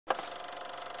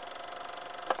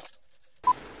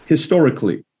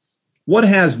historically, what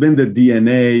has been the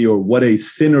DNA or what a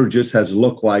synergist has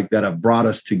looked like that have brought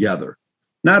us together?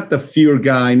 Not the fear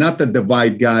guy, not the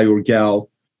divide guy or gal.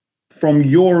 From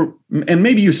your, and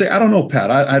maybe you say, I don't know, Pat,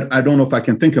 I don't know if I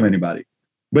can think of anybody.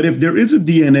 But if there is a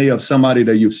DNA of somebody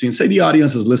that you've seen, say the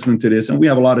audience is listening to this, and we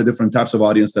have a lot of different types of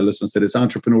audience that listens to this,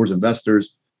 entrepreneurs,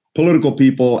 investors, political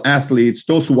people, athletes,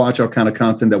 those who watch our kind of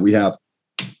content that we have.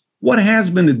 What has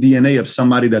been the DNA of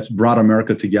somebody that's brought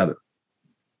America together?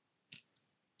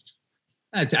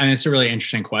 It's a really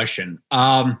interesting question.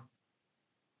 I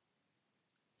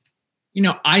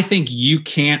think you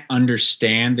can't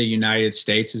understand the United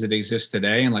States as it exists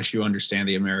today unless you understand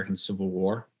the American Civil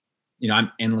War.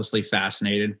 I'm endlessly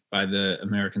fascinated by the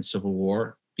American Civil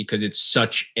War because it's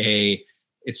such a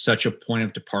point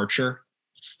of departure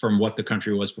from what the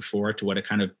country was before to what it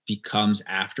kind of becomes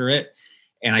after it.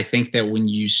 And I think that when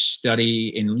you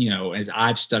study and, as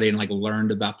I've studied and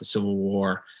learned about the Civil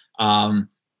War,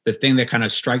 the thing that kind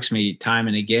of strikes me time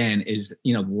and again is,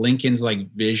 Lincoln's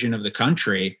vision of the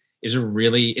country is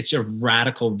it's a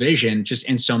radical vision, just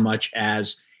in so much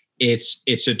as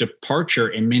it's a departure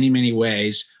in many, many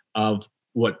ways of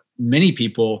what many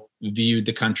people viewed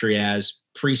the country as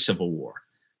pre-Civil War.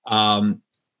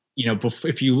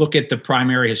 If you look at the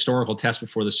primary historical test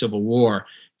before the Civil War,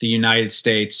 the United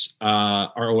States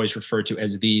are always referred to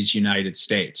as these United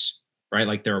States, right?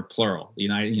 Like they're a plural.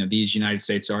 These United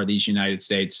States are these United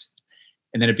States.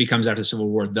 And then it becomes after the Civil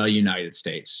War, the United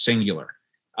States, singular.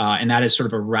 And that is sort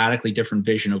of a radically different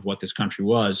vision of what this country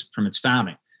was from its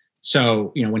founding.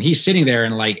 So, when he's sitting there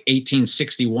in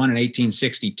 1861 and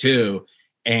 1862,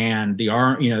 and the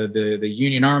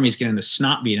Union Army is getting the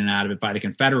snot beaten out of it by the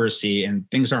Confederacy, and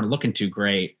things aren't looking too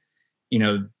great.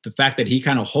 The fact that he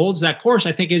kind of holds that course,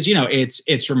 I think, is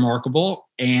it's remarkable.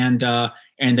 And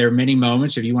there are many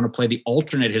moments, if you want to play the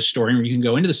alternate historian, where you can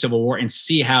go into the Civil War and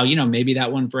see how maybe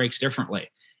that one breaks differently.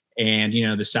 And,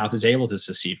 the South is able to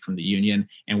secede from the Union,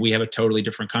 and we have a totally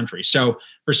different country. So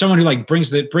for someone who brings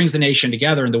the nation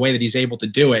together in the way that he's able to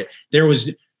do it, there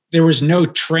was no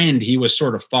trend he was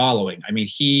sort of following. I mean,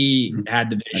 he had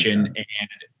the vision and,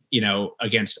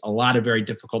 against a lot of very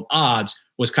difficult odds,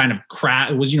 was kind of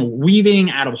weaving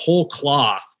out of whole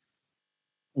cloth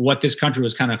what this country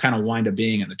was kind of wind up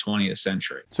being in the 20th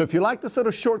century. So if you like this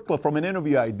little short clip from an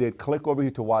interview I did, click over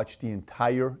here to watch the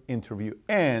entire interview.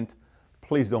 And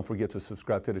please don't forget to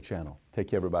subscribe to the channel. Take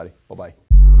care, everybody. Bye-bye.